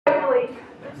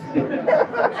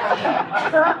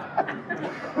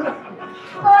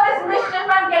All this mischief,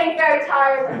 I'm getting very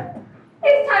tired.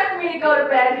 It's time for me to go to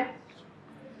bed.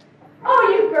 Oh,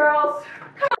 you girls.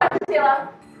 Come on, Srila.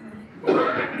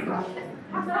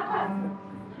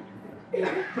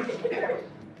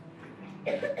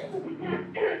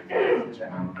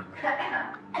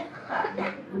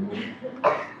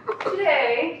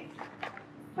 Today,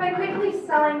 by quickly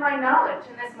selling my knowledge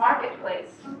in this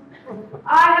marketplace,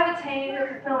 I have attained the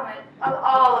fulfillment of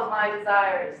all of my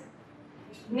desires.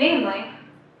 Namely,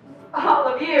 all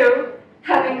of you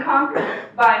have been conquered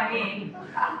by me.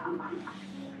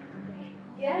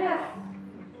 Yes,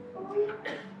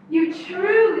 you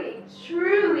truly,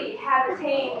 truly have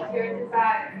attained your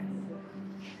desires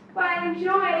by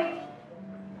enjoying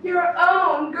your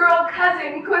own girl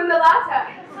cousin Kundalata.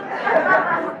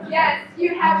 Yes,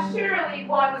 you have surely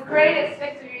won the greatest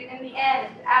victory in the end,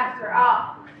 after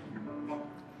all.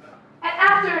 And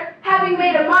after having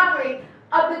made a mockery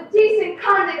of the decent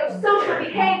conduct of social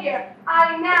behavior,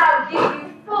 I now give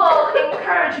you full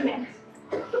encouragement.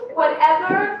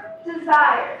 Whatever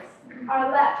desires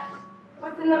are left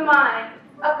within the mind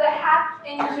of the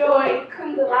half-enjoyed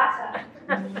Kundalata,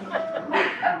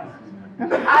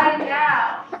 I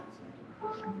now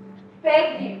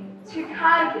beg you to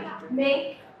kindly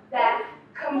make that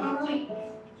complete.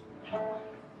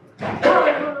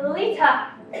 Oh, Lita,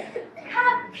 can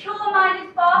a pure-minded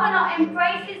father not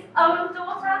embrace his own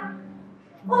daughter?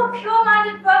 Or a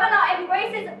pure-minded brother not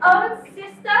embrace his own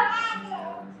sister?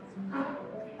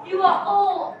 You are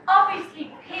all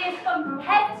obviously pierced from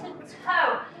head to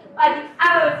toe by the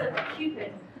arrows of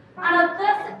Cupid, and are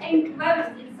thus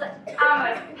engrossed in such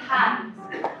amorous pangs.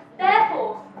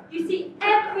 Therefore, you see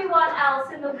everyone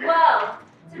else in the world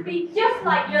to be just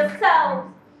like yourselves.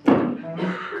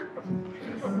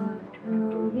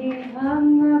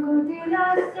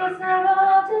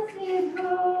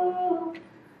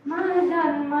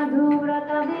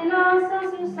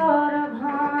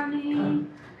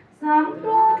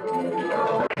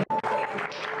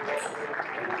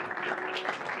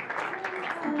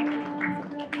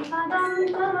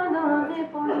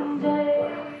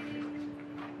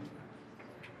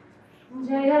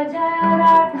 Jaya Jaya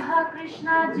Radha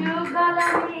Krishna Jugala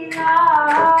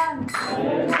Milan.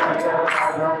 Jaya Jaya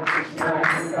Radha Krishna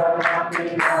Jugala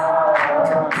Milan.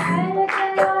 Jaya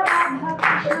Jaya Radha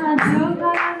Krishna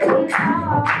Jugala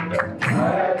Milan.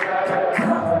 Jaya Jaya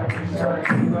Radha Krishna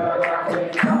Jugala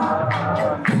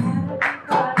Milan.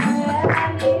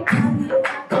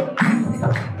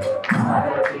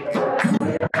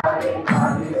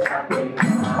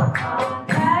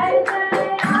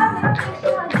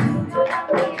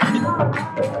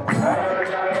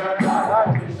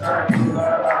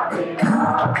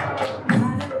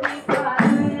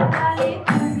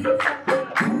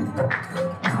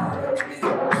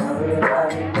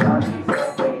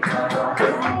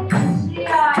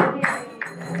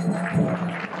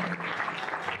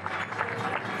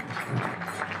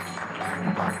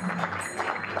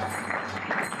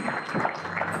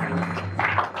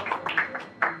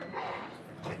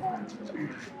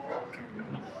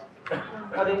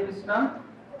 Hare Krishna.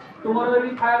 Tomorrow we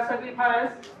will fire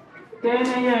sacrifice 10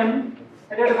 a.m.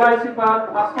 at advice of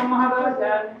Ashram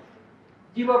Maharaja and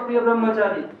Jiva Priya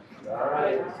Brahmachari.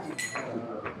 Hare Krishna.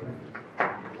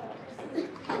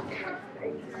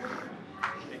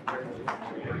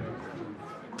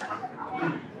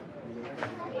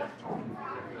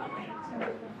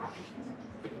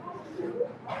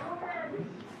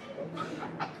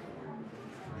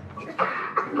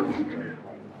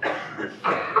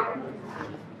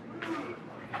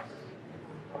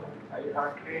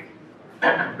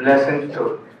 Blessings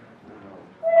to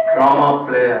drama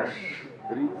players.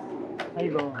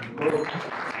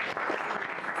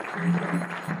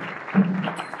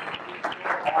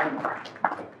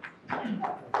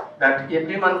 That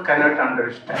everyone cannot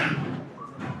understand.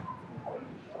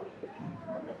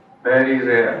 Very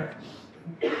rare.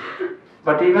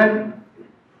 But even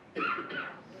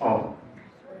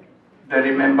they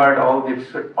remembered all the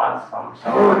Sutpas from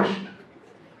Krishna.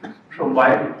 So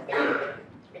by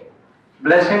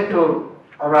blessing to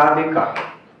Radhika.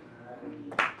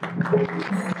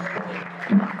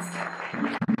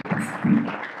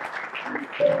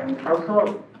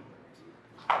 Also,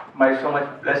 my so much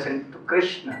blessing to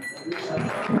Krishna.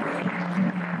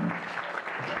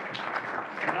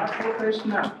 Not to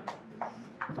Krishna,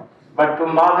 but to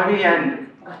Madhuri and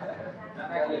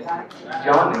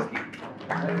Janaki.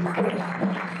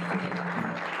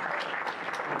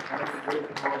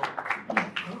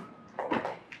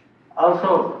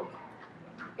 Also,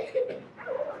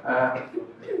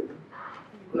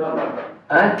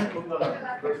 Huh?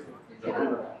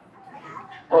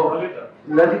 Oh,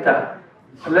 Lalita.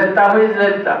 Lalita, who is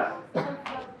Lalita?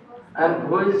 And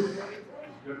who is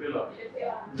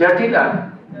Jatila?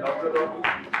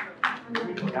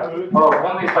 Oh,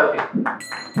 homeopathy.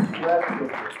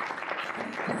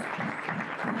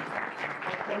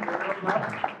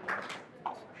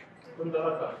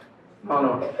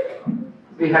 No.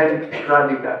 Behind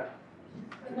Radhika.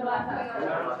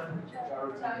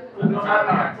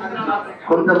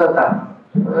 Kundalata.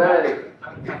 Very good.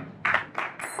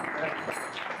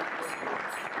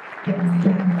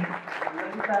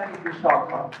 Lalita is the short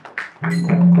form.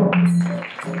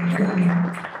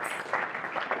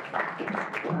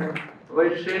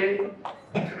 Vaishya,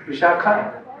 Vishakha,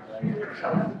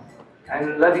 and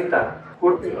Lalita,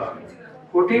 Kutila.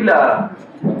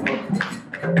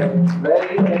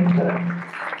 Very excellent.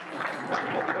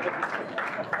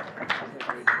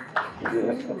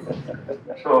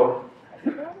 So,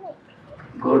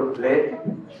 good play.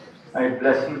 My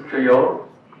blessing to you.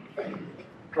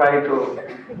 Try to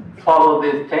follow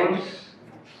these things.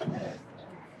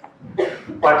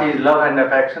 What is love and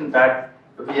affection that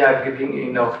we are giving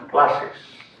in our classes,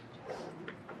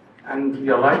 and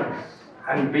realize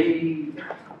and be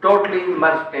totally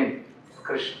immersed in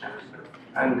Krishna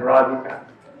and Radhika,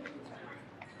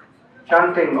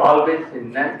 chanting always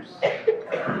in names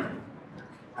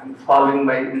and following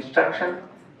my instruction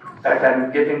that I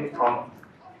am giving from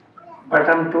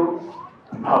bottom to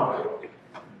up.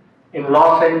 In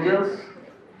Los Angeles,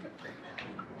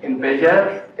 in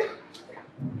Bejar,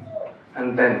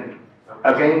 and then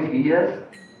again here.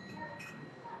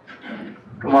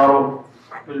 Tomorrow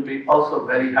will be also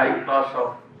very high class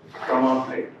of Brahma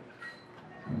play,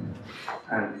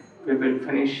 and we will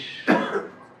finish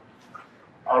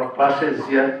our classes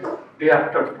here day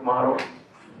after tomorrow.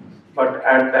 But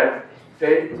at that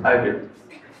day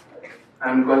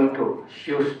I'm going to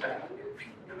Houston.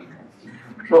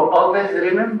 So always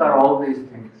remember all these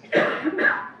things.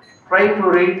 Try to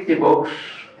read the books,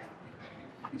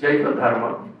 Jaiva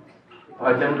Dharma,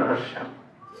 Bhajan Rahasyam,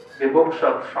 the books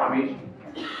of Swami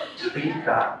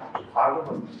Srila,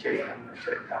 Bhagavad Chaitanya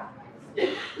Charitamrita,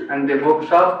 and the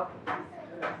books of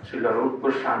Srila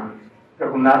Rupa Goswami,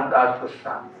 Raghunath Das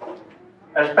Goswami,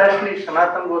 especially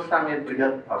Sanatana Goswami and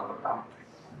Brihad Bhagavatam.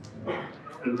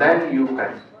 And then you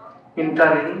can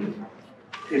enter in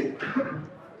this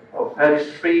very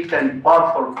sweet and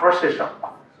powerful process of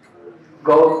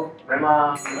Go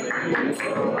Brahma.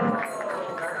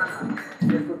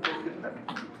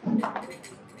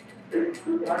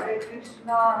 Hare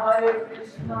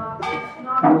Krishna, Krishna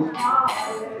Krishna,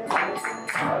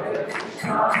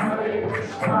 Hare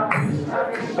Krishna, Krishna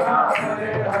Krishna,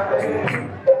 Hare Hare.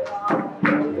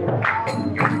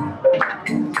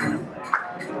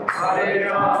 Hare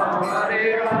Ram, Hare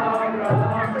Ram,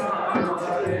 Ram Ram,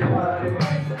 Hare Hare.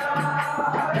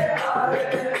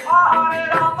 Hare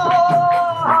Rama,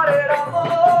 Hare Rama,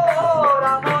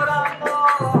 Rama Rama,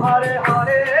 Hare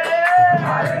Hare.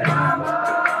 Hare Rama,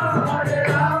 Hare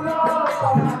Rama,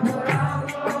 Rama Rama,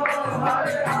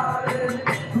 Hare Hare.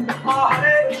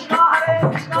 Hare Krishna,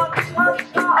 Krishna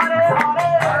Krishna, Hare Hare.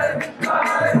 Hare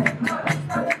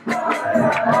Krishna, Hare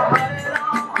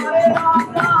Ram,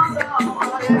 Ram Ram,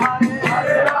 Hare Hare.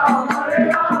 Hare Ram,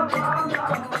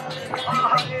 Ram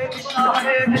Ram,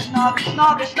 Hare Krishna, Krishna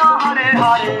Krishna, Hare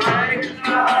Hare.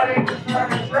 Hare Krishna,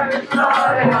 Krishna Krishna,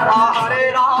 Hare Hare.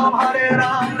 Hare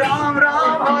Ram, Ram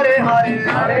Ram, Hare Hare.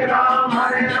 Hare Ram,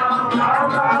 Ram Ram,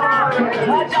 Hare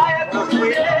Hare. Jaya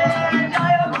Gurudev,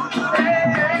 Jaya Gurudev,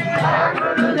 Jaya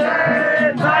Gurudev,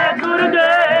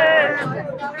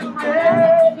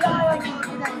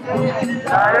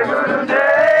 Jaya Gurudev,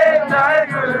 Jaya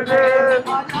Gurudev,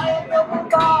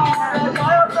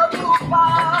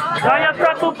 Jaya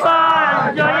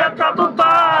Prabhupada, Jaya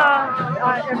Prabhupada.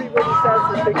 Everybody says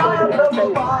that they go to the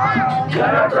face.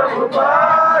 Jaya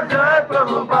Prabhupada, Jaya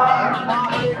Prabhupada.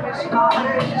 Hare Krishna,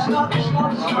 Krishna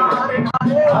Krishna, Hare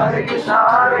Hare. Hare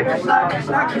Krishna,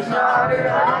 Krishna Krishna, Hare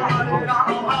Hare. Hare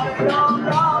Ram,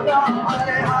 Ram Ram,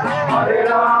 Hare Hare. Hare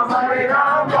Ram,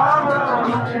 Ram Ram,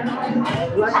 Hare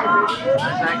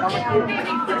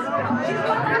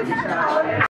Hare.